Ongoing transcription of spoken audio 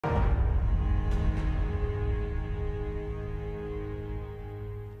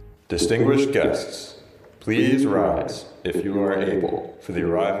Distinguished guests, please rise, if you are able, for the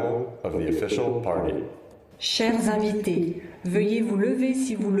arrival of the official party. Chers invités, veuillez vous lever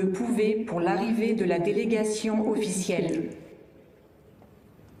si vous le pouvez pour l'arrivée de la délégation officielle.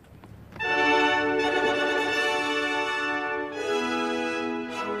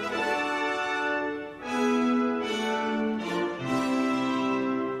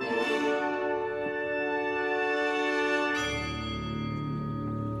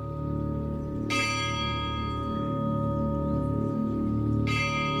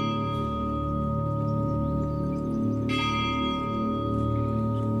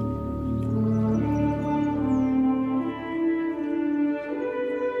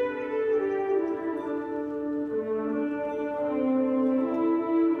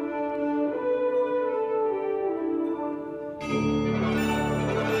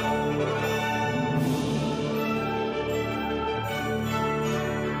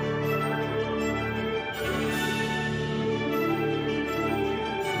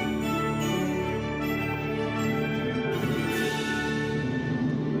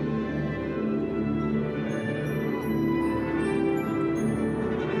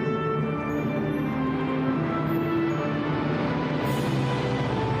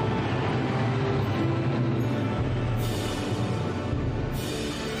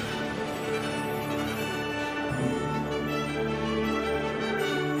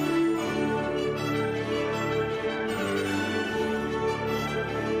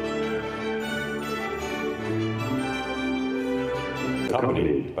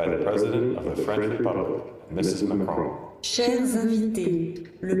 Accompanied by the President of the French Republic, Mrs. Macron. Chers invités,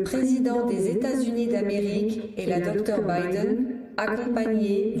 le président des États-Unis d'Amérique et la Dr Biden,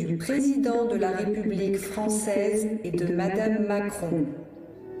 accompagnés du président de la République française et de Madame Macron.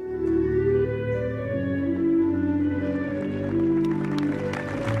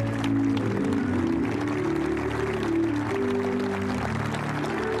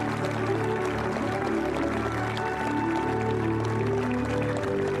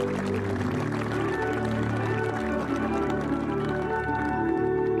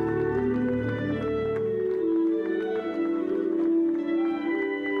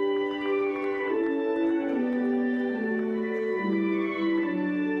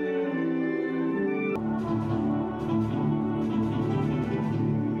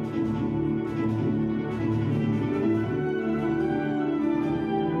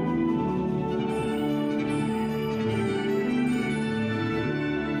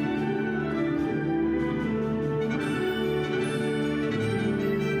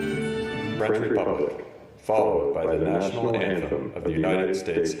 French Republic, followed by the national anthem of the United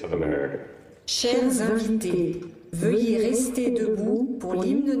States of America. Chers invités, veuillez rester debout pour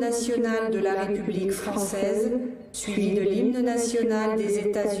l'hymne national de la République française, suivi de l'hymne national des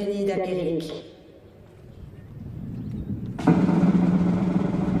États-Unis d'Amérique.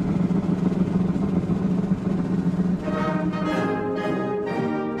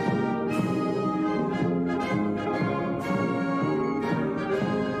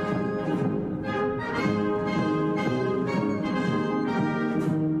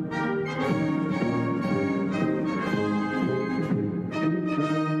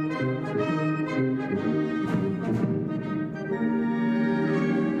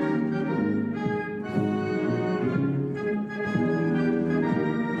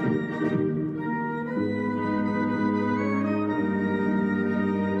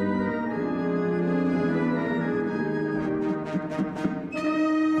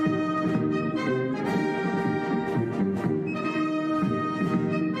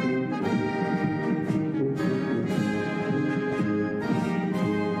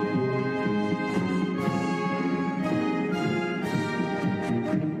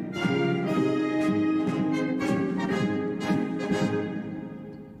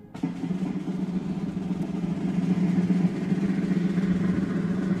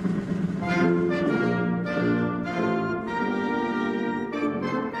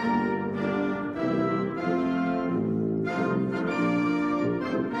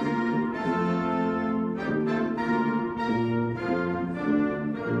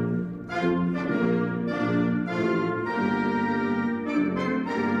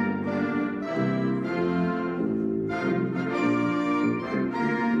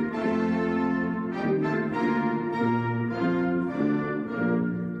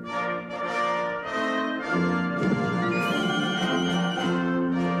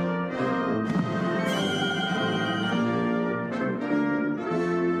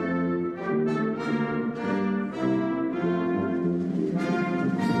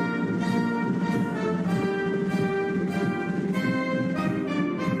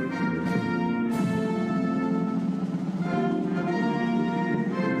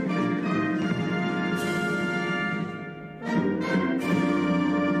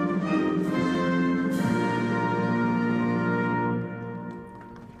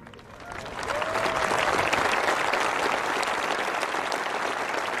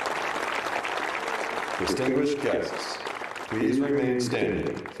 Distinguished guests, please remain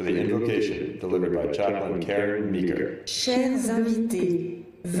standing for the invocation delivered by Chaplain Karen Meeker. Chers invités,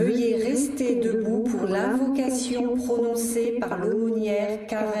 veuillez rester debout pour l'invocation prononcée par l'aumônière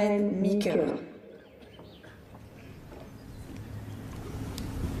Karen Meeker.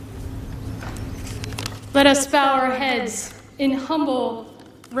 Let us bow our heads in humble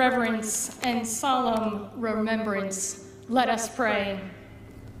reverence and solemn remembrance. Let us pray.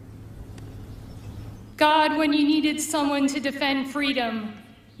 God, when you needed someone to defend freedom,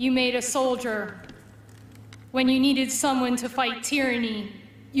 you made a soldier. When you needed someone to fight tyranny,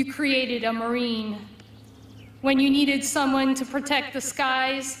 you created a Marine. When you needed someone to protect the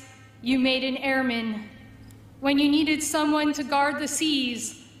skies, you made an airman. When you needed someone to guard the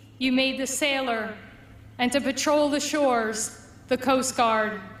seas, you made the sailor. And to patrol the shores, the Coast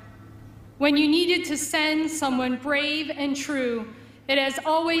Guard. When you needed to send someone brave and true, it has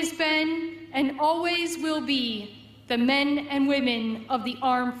always been and always will be the men and women of the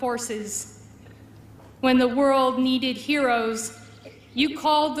armed forces. When the world needed heroes, you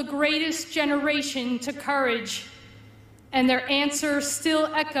called the greatest generation to courage, and their answer still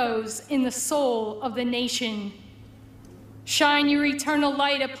echoes in the soul of the nation. Shine your eternal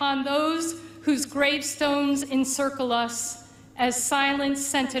light upon those whose gravestones encircle us as silent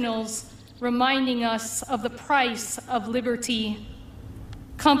sentinels, reminding us of the price of liberty.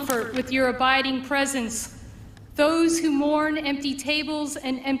 Comfort with your abiding presence those who mourn empty tables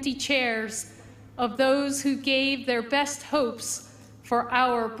and empty chairs, of those who gave their best hopes for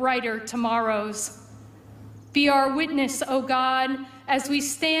our brighter tomorrows. Be our witness, O God, as we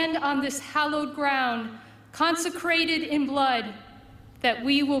stand on this hallowed ground, consecrated in blood, that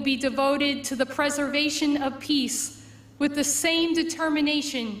we will be devoted to the preservation of peace with the same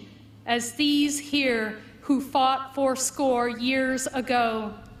determination as these here who fought fourscore years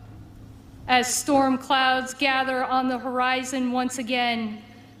ago. As storm clouds gather on the horizon once again,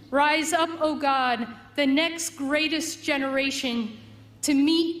 rise up, O God, the next greatest generation, to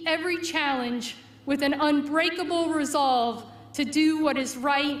meet every challenge with an unbreakable resolve to do what is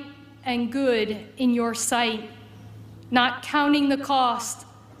right and good in your sight, not counting the cost,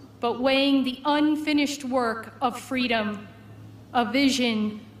 but weighing the unfinished work of freedom, a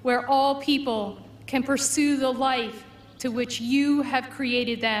vision where all people can pursue the life to which you have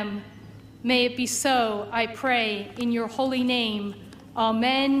created them. May it be so, I pray, in your holy name.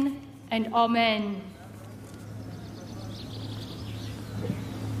 Amen and amen.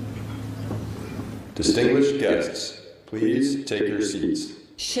 Distinguished guests, please take your seats.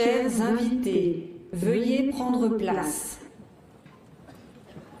 Chers invités, veuillez prendre place.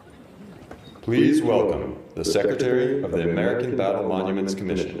 Please welcome the Secretary of the American Battle Monuments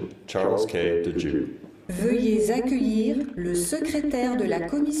Commission, Charles K. DeJew. Veuillez accueillir le secrétaire de la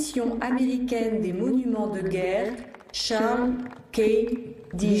Commission américaine des monuments de guerre, Charles K.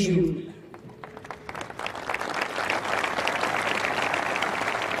 DeJew.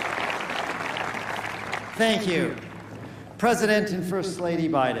 Thank you. President and First Lady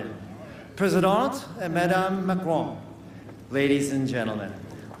Biden, Presidente and Madame Macron, ladies and gentlemen,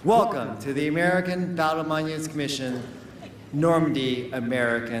 welcome to the American Battle Monuments Commission, Normandy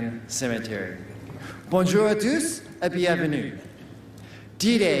American Cemetery. Bonjour à tous et bienvenue.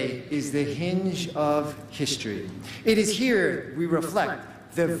 D-Day is the hinge of history. It is here we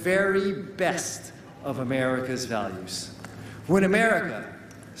reflect the very best of America's values. When America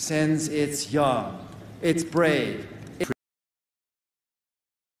sends its young, its brave,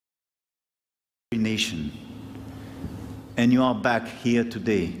 nation, and you are back here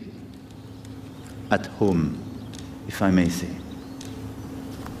today, at home, if I may say.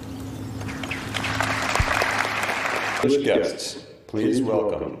 Guests, please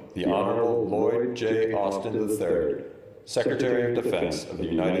welcome the Honorable Lloyd J. Austin III, Secretary of Defense of the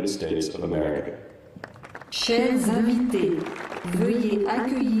United States of America. Chers invités, veuillez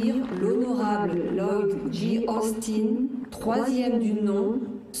accueillir l'honorable Lloyd J. Austin, troisième du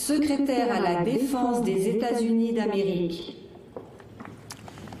nom, secrétaire à la Défense des États-Unis d'Amérique.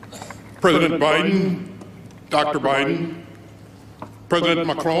 President Biden, Dr. Biden, President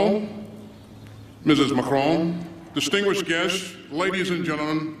Macron, Mrs. Macron, distinguished guests, ladies and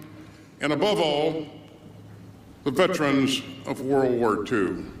gentlemen, and above all, the veterans of World War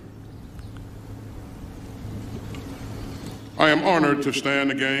II. I am honored to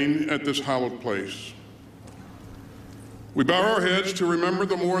stand again at this hallowed place. We bow our heads to remember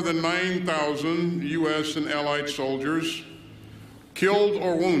the more than 9,000 U.S. and Allied soldiers killed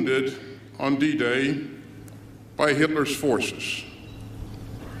or wounded on D-Day by Hitler's forces.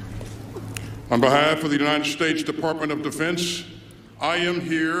 On behalf of the United States Department of Defense, I am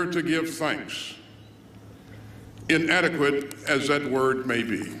here to give thanks inadequate as that word may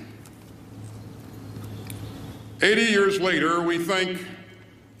be. 80 years later, we thank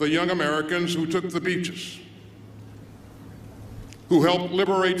the young Americans who took the beaches, who helped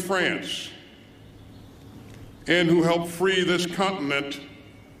liberate France, and who helped free this continent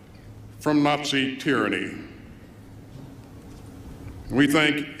from Nazi tyranny. We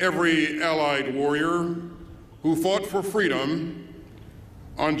thank every Allied warrior who fought for freedom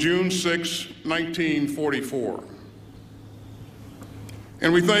on June 6, 1944.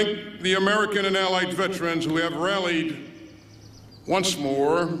 And we thank the American and Allied veterans who have rallied once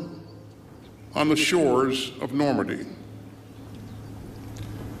more on the shores of Normandy.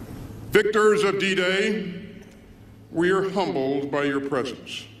 Victors of D-Day, we are humbled by your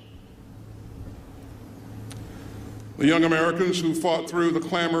presence. The young Americans who fought through the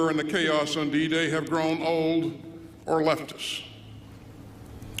clamor and the chaos on D-Day have grown old or left us.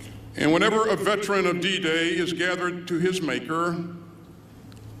 And whenever a veteran of D-Day is gathered to his maker,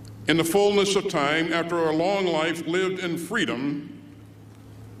 in the fullness of time, after a long life lived in freedom,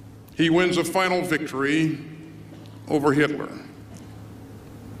 he wins a final victory over Hitler.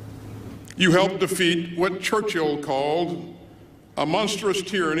 You helped defeat what Churchill called a monstrous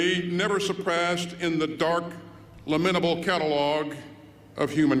tyranny never surpassed in the dark, lamentable catalog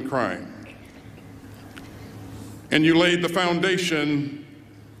of human crime. And you laid the foundation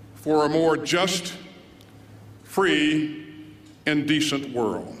for a more just, free, and decent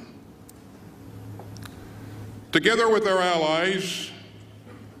world. Together with our allies,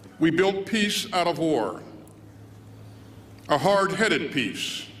 we built peace out of war, a hard-headed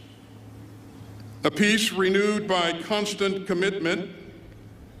peace, a peace renewed by constant commitment,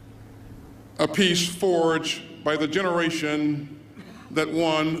 a peace forged by the generation that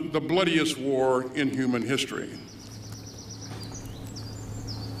won the bloodiest war in human history.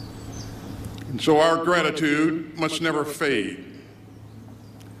 And so our gratitude must never fade.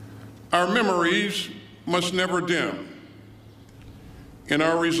 Our memories must never dim, and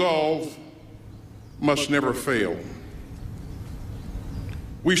our resolve must never fail.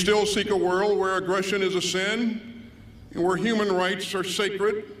 We still seek a world where aggression is a sin, and where human rights are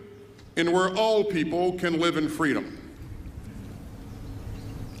sacred, and where all people can live in freedom.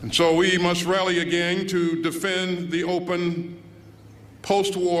 And so we must rally again to defend the open,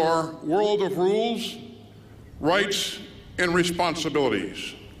 post-war world of rules, rights, and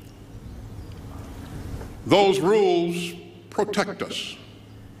responsibilities. Those rules protect us.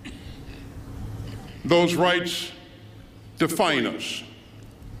 Those rights define us.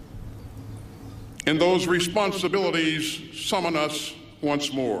 And those responsibilities summon us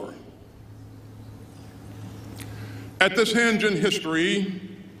once more. At this hinge in history,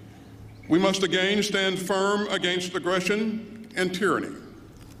 we must again stand firm against aggression and tyranny.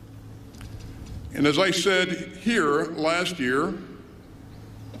 And as I said here last year,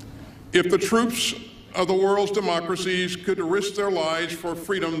 if the troops of the world's democracies could risk their lives for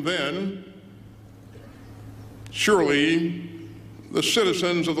freedom then, surely the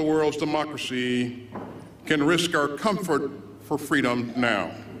citizens of the world's democracy can risk our comfort for freedom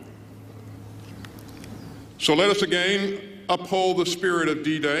now. So let us again uphold the spirit of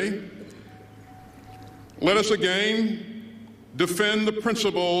D-Day. Let us again defend the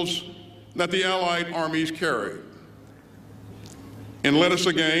principles that the Allied armies carried. And let us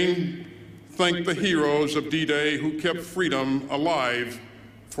again thank the heroes of D-Day who kept freedom alive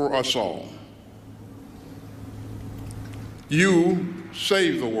for us all. You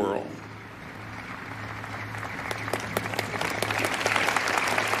saved the world.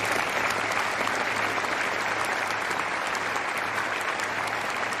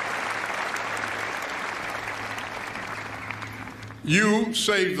 You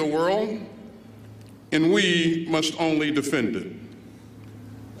saved the world, and we must only defend it.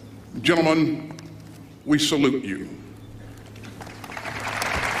 Gentlemen, we salute you.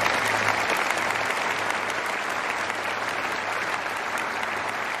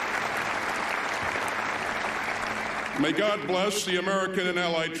 May God bless the American and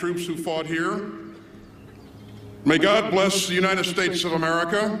Allied troops who fought here. May God bless the United States of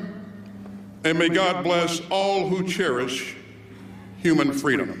America, and may God bless all who cherish human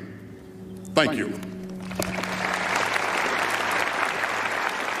freedom. Thank you.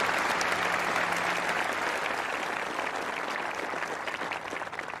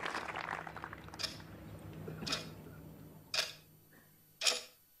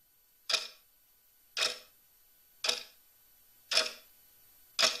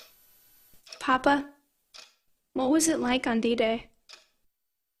 Papa, what was it like on D-Day?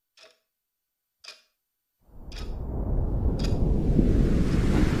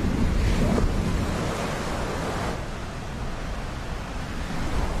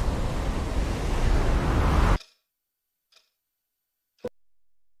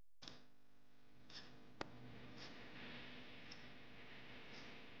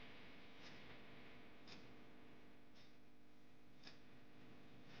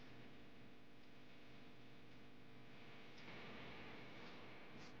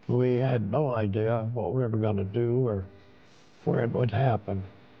 We had no idea what we were going to do or where it would happen,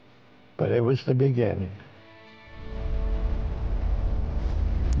 but it was the beginning.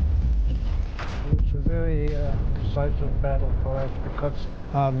 It was a very decisive battle for us because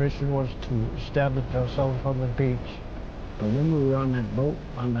our mission was to establish ourselves on the beach. But when we were on that boat,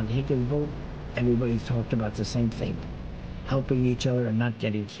 on that Higgins boat, everybody talked about the same thing, helping each other and not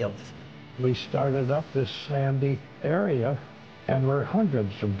getting killed. We started up this sandy area, and there were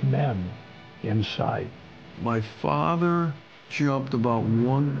hundreds of men inside. My father jumped about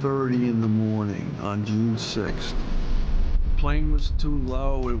 1:30 in the morning on June 6th. The plane was too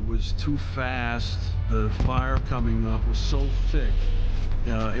low, it was too fast, the fire coming up was so thick,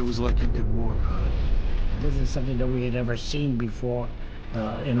 it was like you could walk on it. This is something that we had ever seen before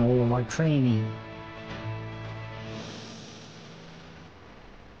in all of our training.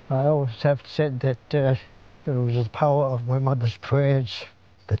 I always have said that it was the power of my mother's prayers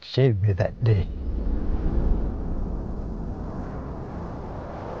that saved me that day.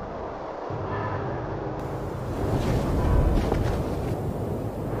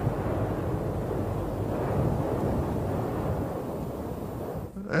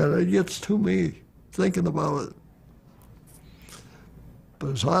 And it gets to me thinking about it.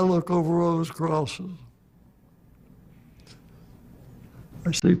 But as I look over those crosses,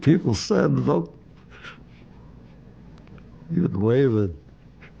 I see people standing up, even waving.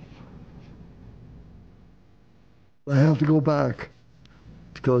 I have to go back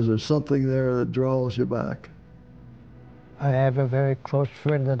because there's something there that draws you back. I have a very close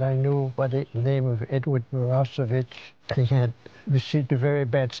friend that I knew by the name of Edward Mirosevich. He had received a very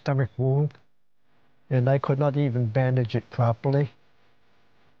bad stomach wound, and I could not even bandage it properly.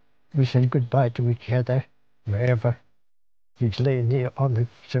 We said goodbye to each other wherever. He's laying here on the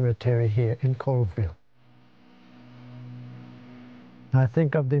cemetery here in Colville. I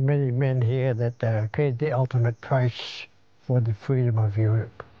think of the many men here that paid the ultimate price for the freedom of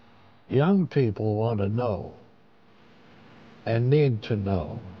Europe. Young people want to know and need to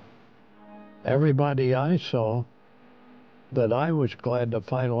know. Everybody I saw that I was glad to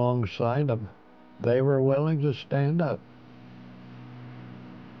fight alongside them, they were willing to stand up.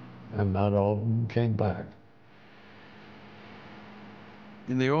 And not all of them came back.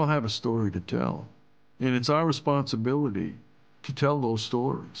 And they all have a story to tell. And it's our responsibility to tell those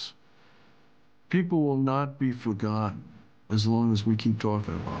stories. People will not be forgotten as long as we keep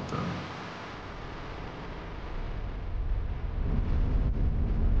talking about them.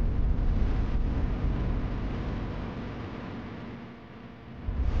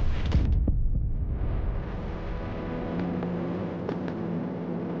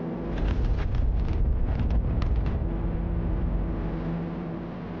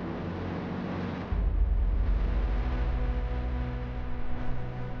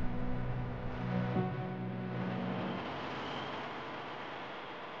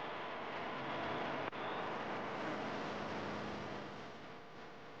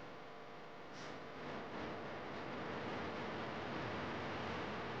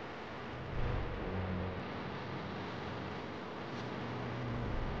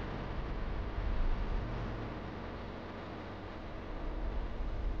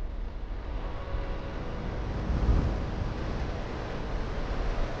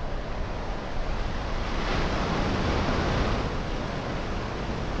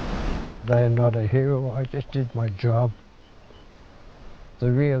 I am not a hero, I just did my job.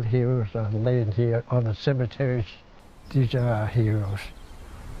 The real heroes are laying here on the cemeteries. These are our heroes,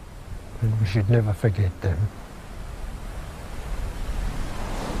 and we should never forget them.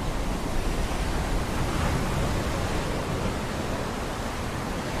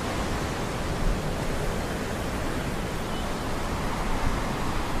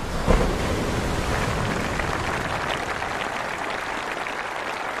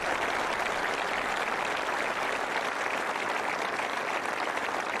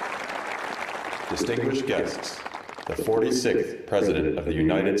 Distinguished guests, the 46th President of the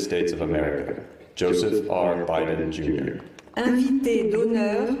United States of America, Joseph R. Biden, Jr. Invité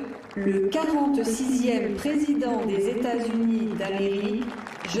d'honneur, le 46e Président des États-Unis d'Amérique,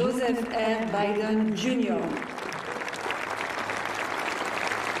 Joseph R. Biden, Jr.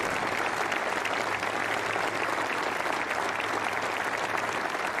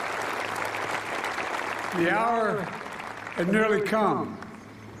 The hour had nearly come.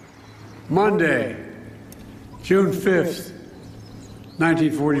 Monday, June 5th,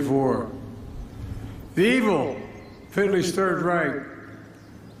 1944. The evil, Hitler's Third Reich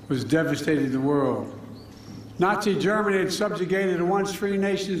was devastating the world. Nazi Germany had subjugated the once free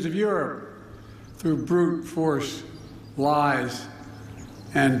nations of Europe through brute force, lies,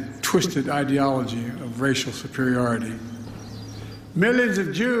 and twisted ideology of racial superiority. Millions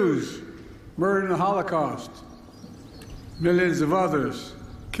of Jews murdered in the Holocaust. Millions of others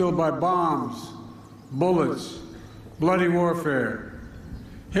killed by bombs, bullets, bloody warfare.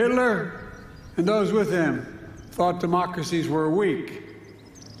 Hitler and those with him thought democracies were weak,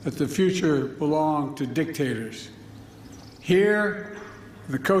 that the future belonged to dictators. Here,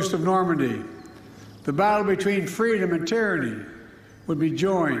 on the coast of Normandy, the battle between freedom and tyranny would be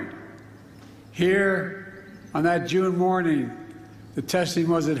joined. Here, on that June morning, the testing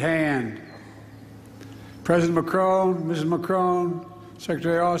was at hand. President Macron, Mrs. Macron,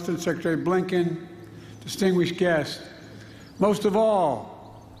 Secretary Austin, Secretary Blinken, distinguished guests, most of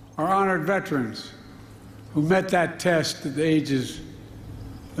all, our honored veterans who met that test at the ages,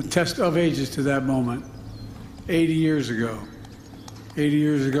 a test of ages to that moment, 80 years ago. 80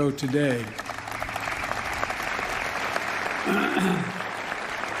 years ago today.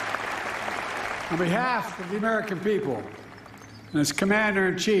 On behalf of the American people and as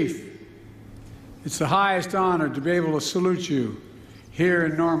Commander-in-Chief, it's the highest honor to be able to salute you here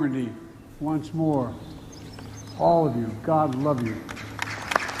in Normandy once more. All of you, God love you.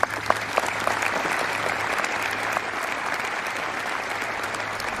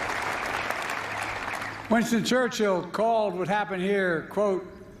 Winston Churchill called what happened here, quote,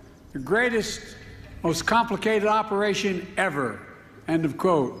 the greatest, most complicated operation ever, end of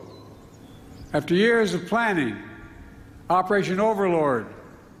quote. After years of planning, Operation Overlord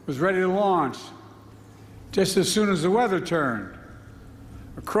was ready to launch just as soon as the weather turned.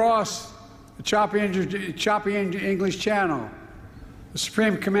 Across the choppy English Channel, the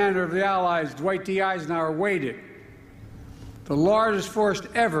Supreme Commander of the Allies, Dwight D. Eisenhower, waited. The largest force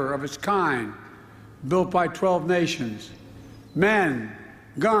ever of its kind, built by 12 nations. Men,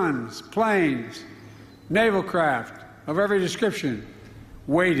 guns, planes, naval craft of every description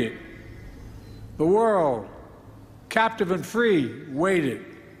waited. The world, captive and free, waited.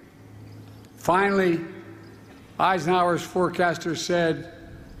 Finally, Eisenhower's forecaster said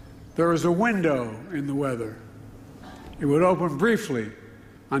there was a window in the weather. It would open briefly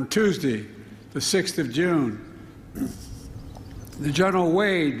on Tuesday, the 6th of June. The general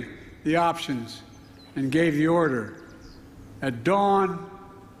weighed the options and gave the order. At dawn,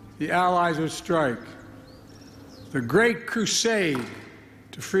 the Allies would strike. The great crusade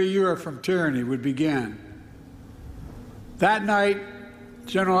to free Europe from tyranny would begin. That night,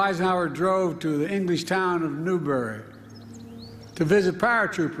 General Eisenhower drove to the English town of Newbury to visit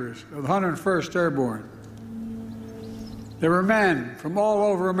paratroopers of the 101st Airborne. There were men from all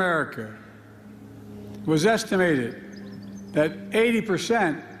over America. It was estimated that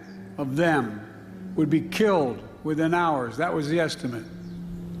 80% of them would be killed within hours. That was the estimate.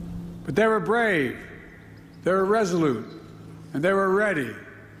 But they were brave, they were resolute, and they were ready.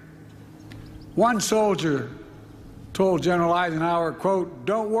 One soldier told General Eisenhower, quote,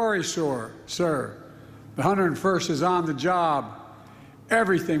 don't worry, sir. The 101st is on the job.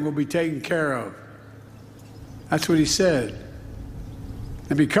 Everything will be taken care of. That's what he said.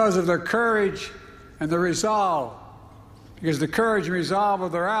 And because of their courage and their resolve, because the courage and resolve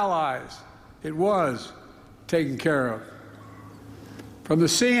of their allies, it was taken care of. From the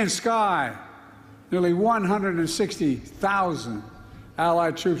sea and sky, nearly 160,000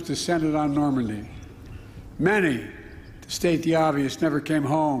 Allied troops descended on Normandy. Many, to state the obvious, never came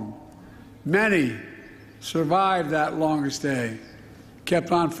home. Many survived that longest day,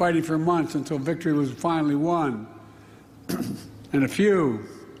 kept on fighting for months until victory was finally won. And a few,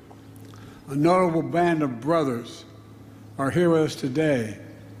 a notable band of brothers, are here with us today.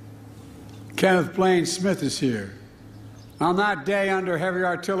 Kenneth Blaine Smith is here. On that day, under heavy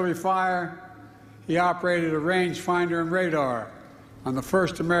artillery fire, he operated a rangefinder and radar on the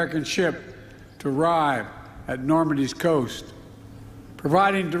first American ship to arrive at Normandy's coast,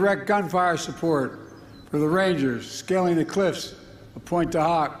 providing direct gunfire support for the Rangers scaling the cliffs of Pointe du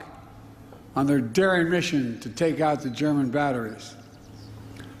Hoc on their daring mission to take out the German batteries.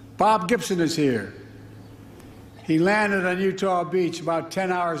 Bob Gibson is here. He landed on Utah Beach about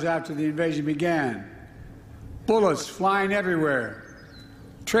 10 hours after the invasion began. Bullets flying everywhere,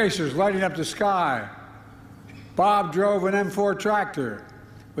 tracers lighting up the sky. Bob drove an M4 tractor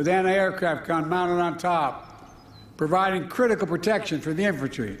with anti-aircraft gun mounted on top, providing critical protection for the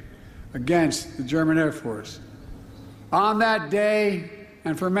infantry against the German Air Force. On that day,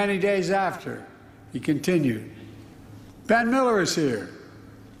 and for many days after, he continued. Ben Miller is here,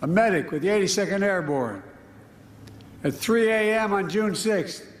 a medic with the 82nd Airborne. At 3 a.m. on June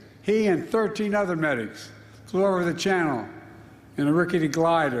 6th, he and 13 other medics flew over the channel in a rickety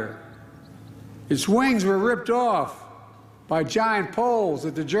glider. Its wings were ripped off by giant poles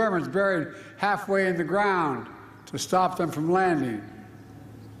that the Germans buried halfway in the ground to stop them from landing.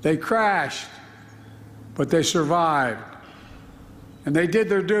 They crashed, but they survived. And they did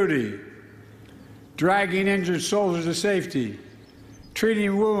their duty, dragging injured soldiers to safety,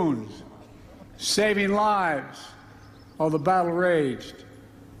 treating wounds, saving lives while the battle raged.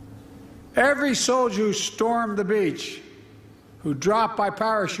 Every soldier who stormed the beach, who dropped by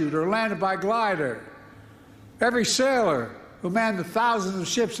parachute or landed by glider, every sailor who manned the thousands of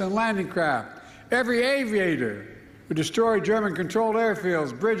ships and landing craft, every aviator who destroyed German-controlled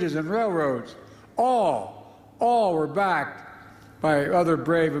airfields, bridges, and railroads, all were backed by other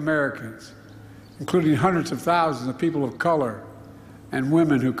brave Americans, including hundreds of thousands of people of color and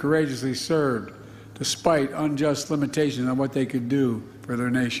women who courageously served despite unjust limitations on what they could do for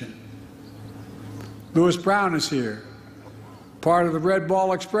their nation. Lewis Brown is here, part of the Red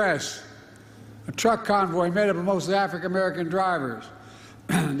Ball Express, a truck convoy made up of mostly African-American drivers.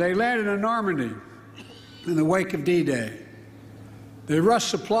 They landed in Normandy in the wake of D-Day. They rushed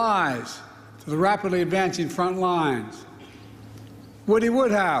supplies to the rapidly advancing front lines. Woody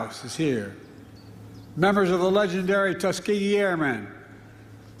Woodhouse is here, members of the legendary Tuskegee Airmen,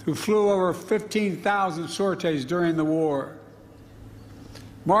 who flew over 15,000 sorties during the war.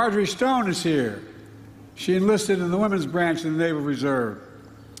 Marjorie Stone is here. She enlisted in the women's branch of the Naval Reserve,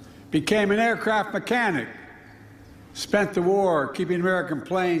 became an aircraft mechanic, spent the war keeping American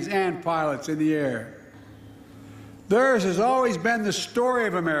planes and pilots in the air. Theirs has always been the story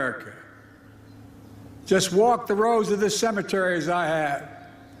of America. Just walk the rows of this cemetery as I have.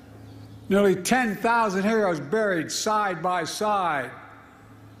 Nearly 10,000 heroes buried side by side,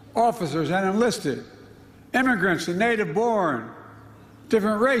 officers and enlisted, immigrants and native-born,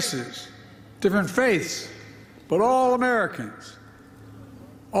 different races, different faiths, but all Americans.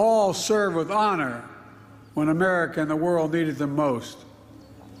 All served with honor when America and the world needed them most.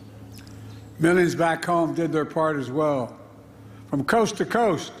 Millions back home did their part as well. From coast to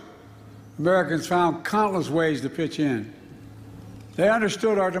coast, Americans found countless ways to pitch in. They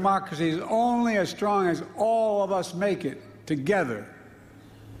understood our democracy is only as strong as all of us make it together.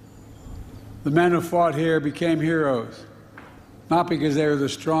 The men who fought here became heroes, not because they were the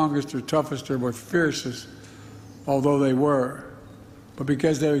strongest or toughest or more fiercest, although they were, but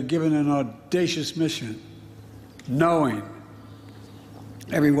because they were given an audacious mission, knowing,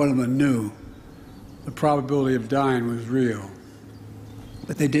 every one of them knew, the probability of dying was real.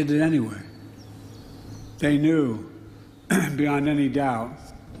 But they did it anyway. They knew, beyond any doubt,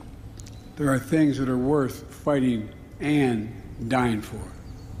 there are things that are worth fighting and dying for.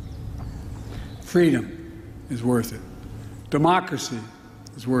 Freedom is worth it. Democracy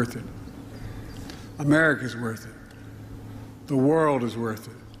is worth it. America is worth it. The world is worth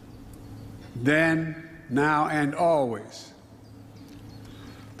it. Then, now, and always.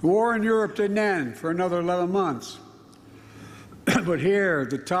 The war in Europe didn't end for another 11 months. But here,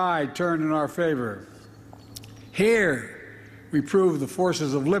 the tide turned in our favor. Here, we proved the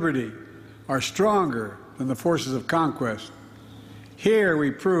forces of liberty are stronger than the forces of conquest. Here,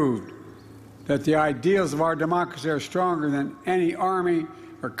 we proved that the ideals of our democracy are stronger than any army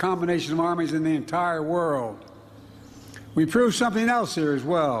or combination of armies in the entire world. We proved something else here as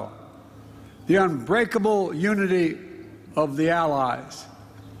well, the unbreakable unity of the Allies.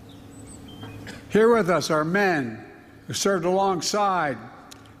 Here with us are men who served alongside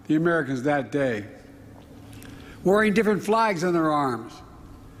the Americans that day, wearing different flags on their arms,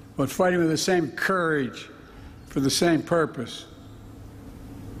 but fighting with the same courage for the same purpose.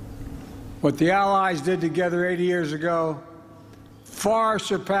 What the Allies did together 80 years ago far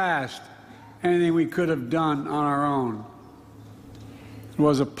surpassed anything we could have done on our own. It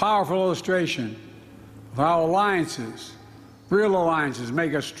was a powerful illustration of how alliances, real alliances,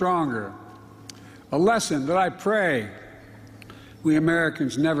 make us stronger. A lesson that I pray we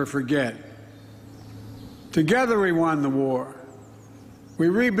Americans never forget. Together we won the war. We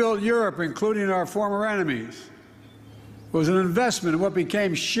rebuilt Europe, including our former enemies. It was an investment in what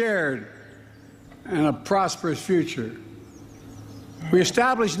became shared and a prosperous future. We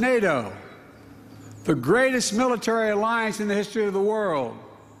established NATO, the greatest military alliance in the history of the world.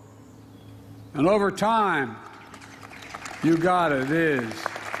 And over time, you got it, it is.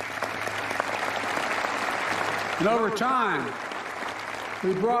 And over time,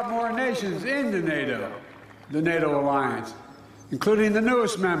 we brought more nations into NATO, the NATO alliance, including the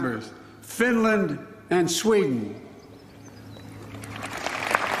newest members, Finland and Sweden.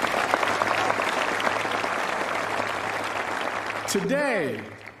 Today,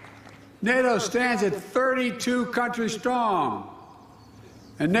 NATO stands at 32 countries strong,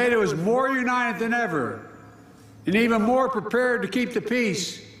 and NATO is more united than ever and even more prepared to keep the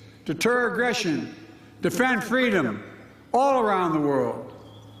peace, deter aggression, defend freedom all around the world.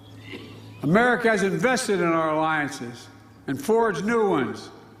 America has invested in our alliances and forged new ones,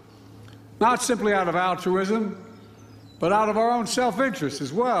 not simply out of altruism, but out of our own self-interest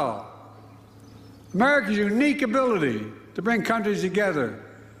as well. America's unique ability to bring countries together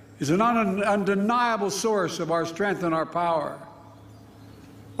is an undeniable source of our strength and our power.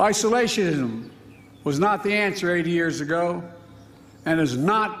 Isolationism was not the answer 80 years ago and is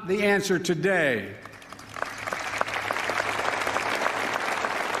not the answer today.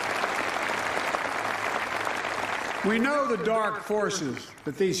 We know the dark forces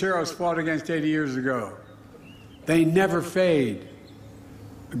that these heroes fought against 80 years ago. They never fade.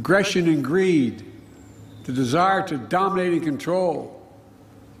 Aggression and greed, the desire to dominate and control,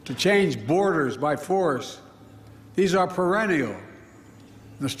 to change borders by force, these are perennial.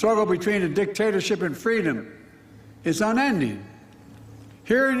 The struggle between a dictatorship and freedom is unending.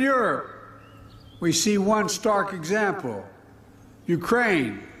 Here in Europe, we see one stark example.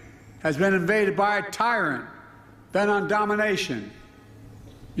 Ukraine has been invaded by a tyrant bent on domination.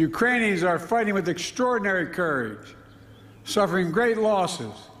 Ukrainians are fighting with extraordinary courage, suffering great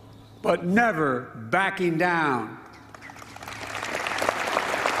losses, but never backing down.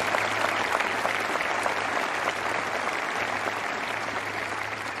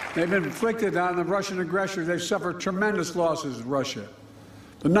 They've been inflicted on the Russian aggressors. They've suffered tremendous losses in Russia.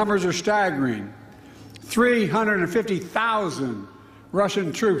 The numbers are staggering. 350,000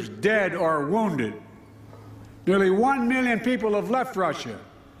 Russian troops dead or wounded. Nearly 1 million people have left Russia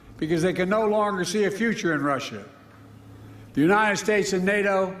because they can no longer see a future in Russia. The United States and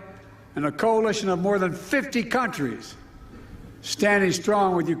NATO and a coalition of more than 50 countries standing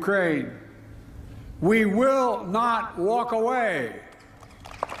strong with Ukraine. We will not walk away.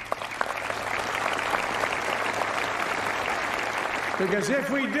 Because if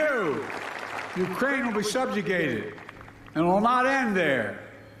we do, Ukraine will be subjugated, and it will not end there.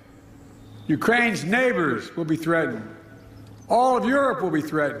 Ukraine's neighbors will be threatened. All of Europe will be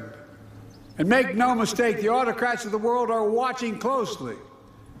threatened. And make no mistake, the autocrats of the world are watching closely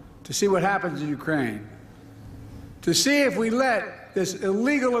to see what happens in Ukraine, to see if we let this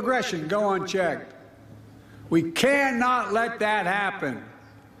illegal aggression go unchecked. We cannot let that happen.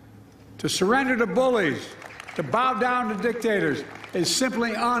 To surrender to bullies, to bow down to dictators, is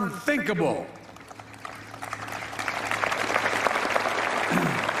simply unthinkable.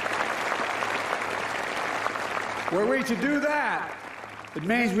 Were we to do that, it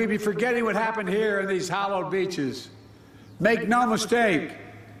means we'd be forgetting what happened here in these hallowed beaches. Make no mistake,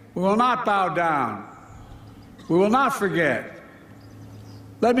 we will not bow down. We will not forget.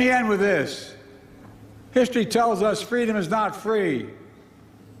 Let me end with this. History tells us freedom is not free.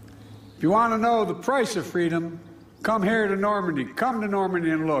 If you want to know the price of freedom, come here to Normandy. Come to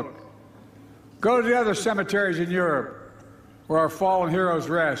Normandy and look. Go to the other cemeteries in Europe where our fallen heroes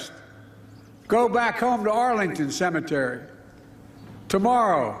rest. Go back home to Arlington Cemetery.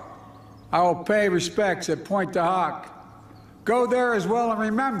 Tomorrow, I will pay respects at Pointe du Hoc. Go there as well and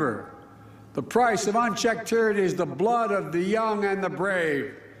remember, the price of unchecked tyranny is the blood of the young and the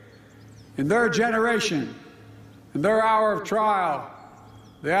brave. In their generation, in their hour of trial,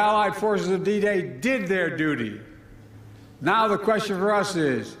 the Allied forces of D-Day did their duty. Now the question for us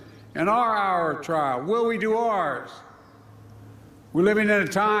is, in our hour of trial, will we do ours? We're living in a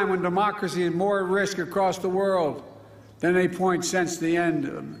time when democracy is more at risk across the world than any point since the end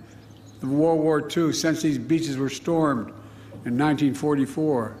of World War II, since these beaches were stormed in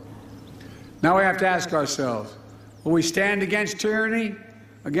 1944. Now we have to ask ourselves, will we stand against tyranny,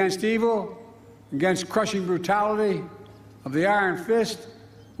 against evil, against crushing brutality of the iron fist?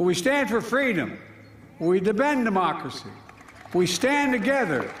 Will we stand for freedom? Will we defend democracy? Will we stand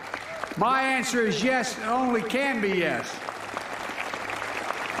together? My answer is yes, and only can be yes.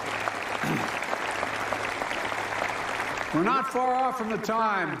 We're not far off from the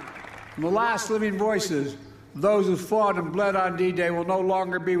time when the last living voices of those who fought and bled on D-Day will no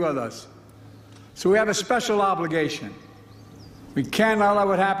longer be with us. So we have a special obligation. We cannot let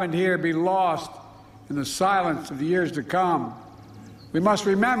what happened here be lost in the silence of the years to come. We must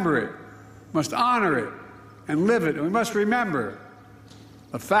remember it, must honor it, and live it. And we must remember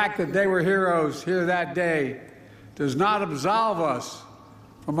the fact that they were heroes here that day does not absolve us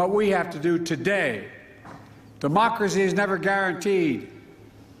from what we have to do today. Democracy is never guaranteed.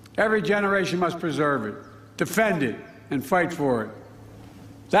 Every generation must preserve it, defend it, and fight for it.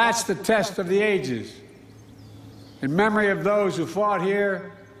 That's the test of the ages. In memory of those who fought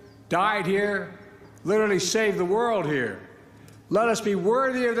here, died here, literally saved the world here, let us be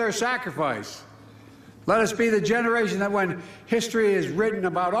worthy of their sacrifice. Let us be the generation that when history is written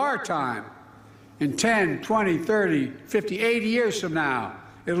about our time, in 10, 20, 30, 50, 80 years from now,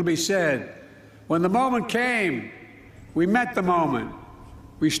 it'll be said, when the moment came, we met the moment.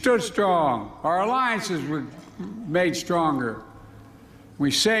 We stood strong. Our alliances were made stronger. We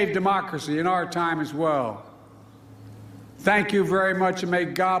saved democracy in our time as well. Thank you very much, and may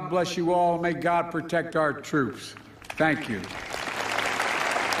God bless you all. May God protect our troops. Thank you.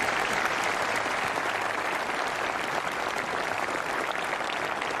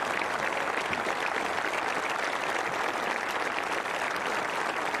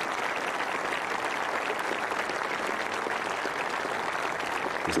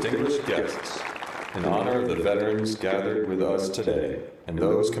 Distinguished guests, in honor of the veterans gathered with us today and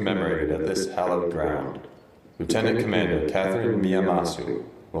those commemorated at this hallowed ground, Lieutenant Commander Catherine Miyamasu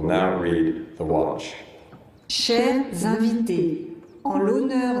will now read the watch. Chers invités, en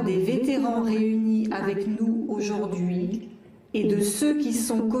l'honneur des vétérans réunis avec nous aujourd'hui et de ceux qui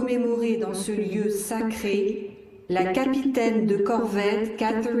sont commémorés dans ce lieu sacré, la capitaine de corvette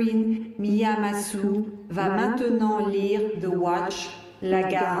Catherine Miyamasu va maintenant lire The Watch, la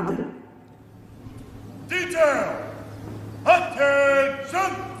garde. Detail!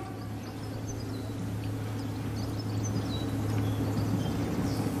 Attention!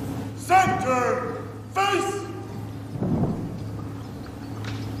 Center! Face!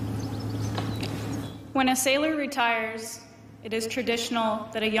 When a sailor retires, it is traditional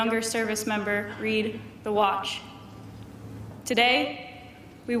that a younger service member read the watch. Today,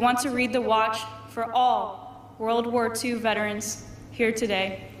 we want to read the watch for all World War II veterans here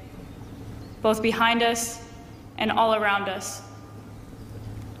today, both behind us and all around us.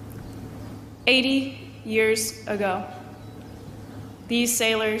 80 years ago, these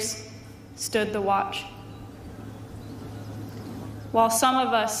sailors stood the watch. While some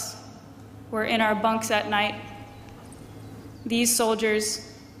of us were in our bunks at night, these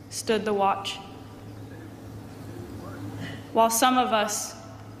soldiers stood the watch. While some of us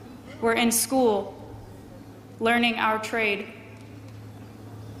were in school learning our trade,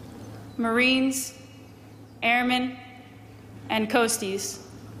 Marines, airmen, and coasties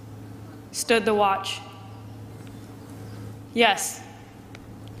stood the watch. Yes,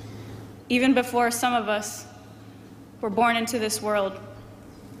 even before some of us were born into this world.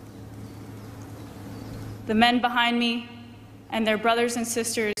 The men behind me and their brothers and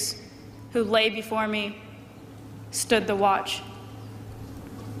sisters who lay before me stood the watch.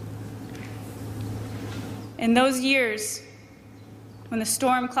 In those years, when the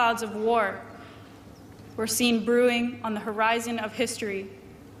storm clouds of war were seen brewing on the horizon of history,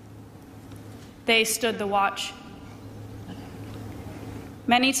 they stood the watch.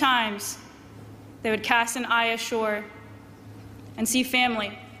 Many times, they would cast an eye ashore and see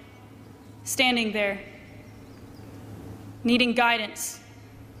family standing there, needing guidance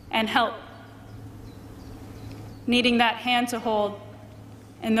and help, needing that hand to hold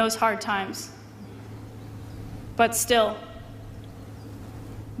in those hard times. But still,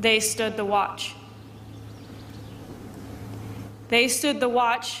 they stood the watch. They stood the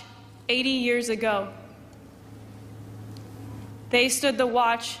watch 80 years ago. They stood the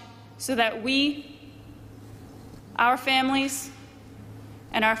watch so that we, our families,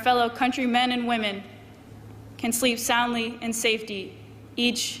 and our fellow countrymen and women can sleep soundly in safety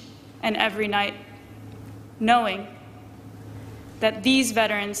each and every night, knowing that these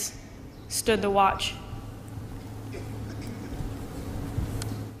veterans stood the watch.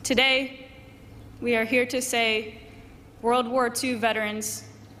 Today, we are here to say, World War II veterans,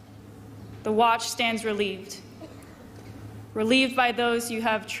 the watch stands relieved. Relieved by those you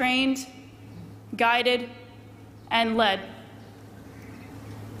have trained, guided, and led.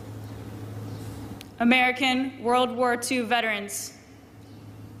 American World War II veterans,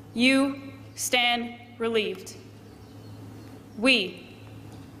 you stand relieved. We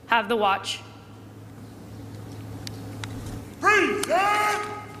have the watch. Present!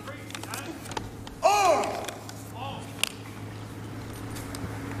 Arms!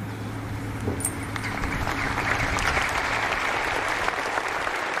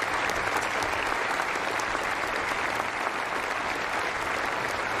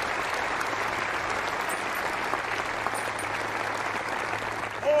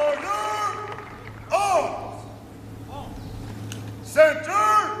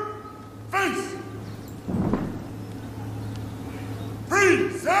 Center, face.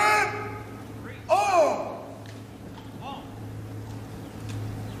 Present, arms.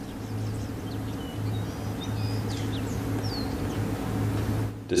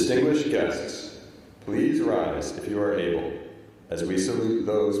 Distinguished guests, please rise if you are able as we salute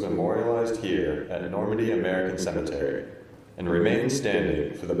those memorialized here at Normandy American Cemetery, and remain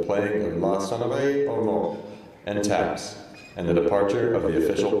standing for the playing of La Sonnerie au Mort and taps, and the departure of the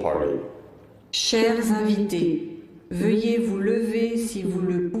official party. Chers invités, veuillez vous lever si vous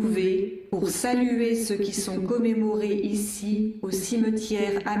le pouvez pour saluer ceux qui sont commémorés ici au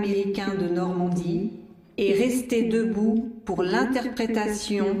cimetière américain de Normandie et rester debout pour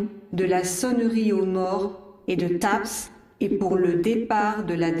l'interprétation de la sonnerie aux morts et de taps et pour le départ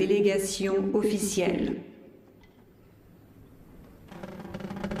de la délégation officielle.